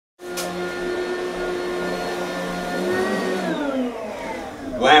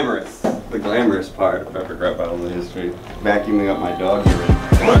The glamorous part of epic rap battle in history. Vacuuming up my dog urine.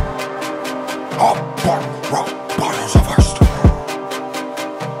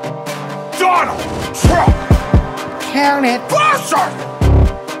 Donald Trump! Count it!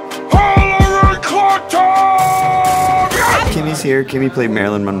 Hillary Clinton! Kimmy's here. Kimmy played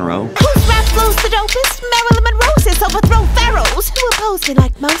Marilyn Monroe. Whose rap flows the dopest? Marilyn Monroe says overthrow pharaohs who oppose me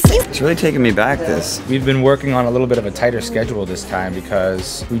like Moses. It's really taking me back, this. We've been working on a little bit of a tighter schedule this time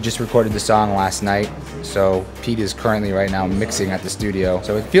because we just recorded the song last night. So Pete is currently right now mixing at the studio.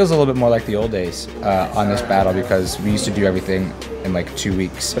 So it feels a little bit more like the old days on this battle because we used to do everything in like 2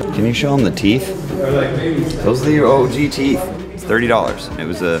 weeks. Can you show them the teeth? Those are your OG teeth. It's $30.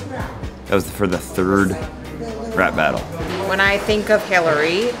 That was for the third rap battle. When I think of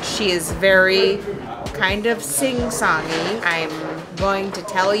Hillary, she is very kind of sing-songy. I'm going to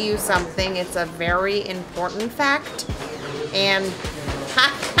tell you something. It's a very important fact. And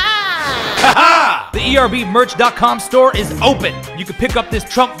The ERBmerch.com store is open. You can pick up this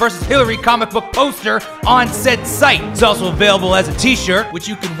Trump versus Hillary comic book poster on said site. It's also available as a t-shirt, which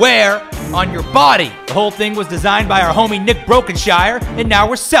you can wear on your body. The whole thing was designed by our homie Nick Brokenshire, and now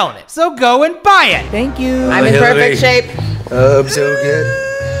we're selling it. So go and buy it. Thank you. I'm in perfect shape. I'm so good.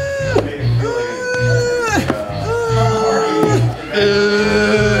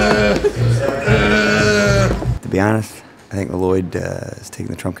 To be honest, I think Lloyd is taking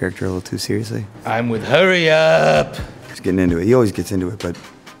the Trump character a little too seriously. I'm with hurry up. He's getting into it. He always gets into it, but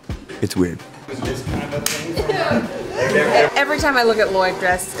it's weird. Every time I look at Lloyd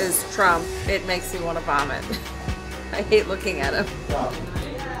dressed as Trump, it makes me want to vomit. I hate looking at him.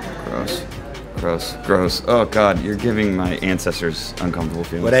 Gross. Gross. Gross. Oh, God, you're giving my ancestors uncomfortable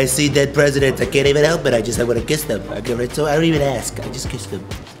feelings. When I see dead presidents, I can't even help it. I want to kiss them. I don't even ask. I just kiss them.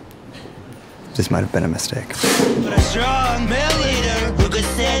 This might have been a mistake. But a strong male leader who could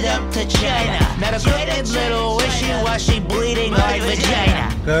stand up to China. Not a crooked little wishy-washy bleeding heart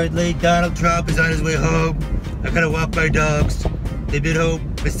vagina. Currently, Donald Trump is on his way home. I gotta walk my dogs. They've been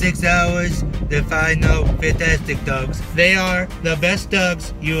home for 6 hours. They're fine though, fantastic dogs. They are the best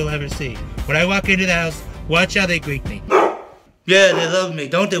dogs you will ever see. When I walk into the house, watch how they greet me. Yeah, they love me,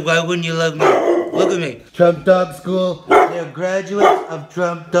 don't they? Why wouldn't you love me? Look at me. Trump Dog School. They're graduates of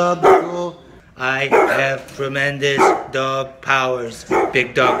Trump Dog School. I have tremendous dog powers.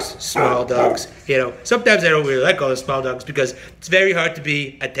 Big dogs, small dogs. You know, sometimes I don't really like all the small dogs because it's very hard to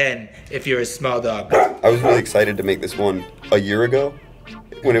be a 10 if you're a small dog. I was really excited to make this one a year ago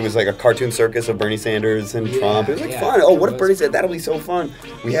when it was like a cartoon circus of Bernie Sanders and Trump. It was like fun. Oh, what if Bernie said that'll be so fun?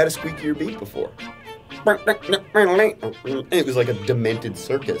 We had a squeakier beat before. It was like a demented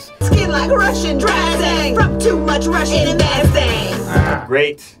circus. Skin like a Russian dressing from too much Russian investing.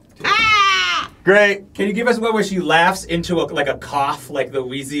 Great. Great. Can you give us one where she laughs into like a cough, like the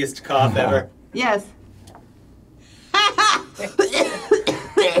wheeziest cough ever? Yes.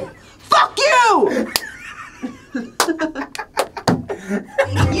 Fuck you!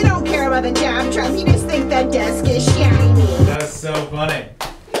 You don't care about the job, Trump. You just think that desk is shiny. That's so funny.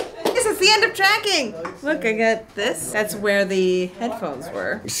 This is the end of tracking. Look, I got this. That's where the headphones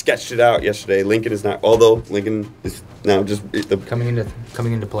were. We sketched it out yesterday. Lincoln is not, although Lincoln is now just Coming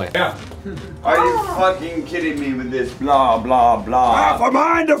into play. Yeah. Are you fucking kidding me with this blah blah blah? Half a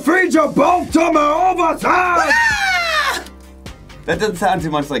mind to feed you both to my overtime! That doesn't sound too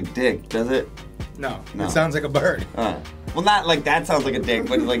much like dick, does it? No, No. it sounds like a bird. Well, not like that sounds like a dick,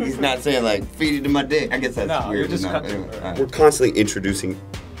 but like he's not saying like feed it to my dick. I guess that's No, weird. you're just enough. cutting it. We're constantly introducing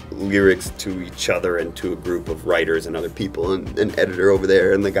lyrics to each other and to a group of writers and other people and an editor over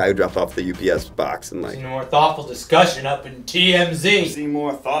there and the guy who dropped off the UPS box and like. See more thoughtful discussion up in TMZ. See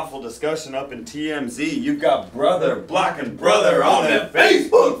more thoughtful discussion up in TMZ. You got brother blocking brother on their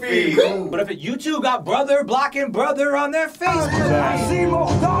Facebook feed. But if you two got brother blocking brother on their Facebook. I see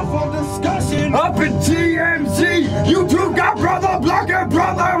more thoughtful discussion up in TMZ. You two got brother blocking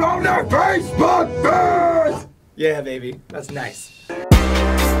brother on their Facebook feed. Yeah, baby. That's nice.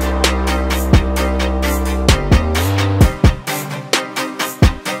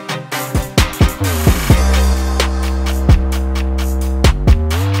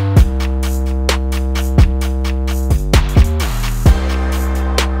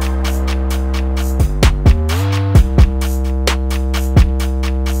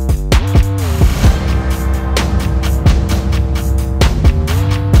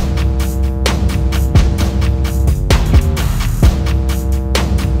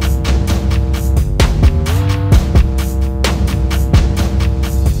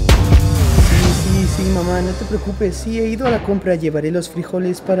 No te preocupes, sí, he ido a la compra, llevaré los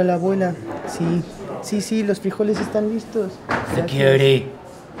frijoles para la abuela. Sí, los frijoles están listos. Security,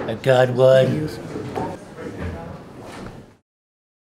 I got one.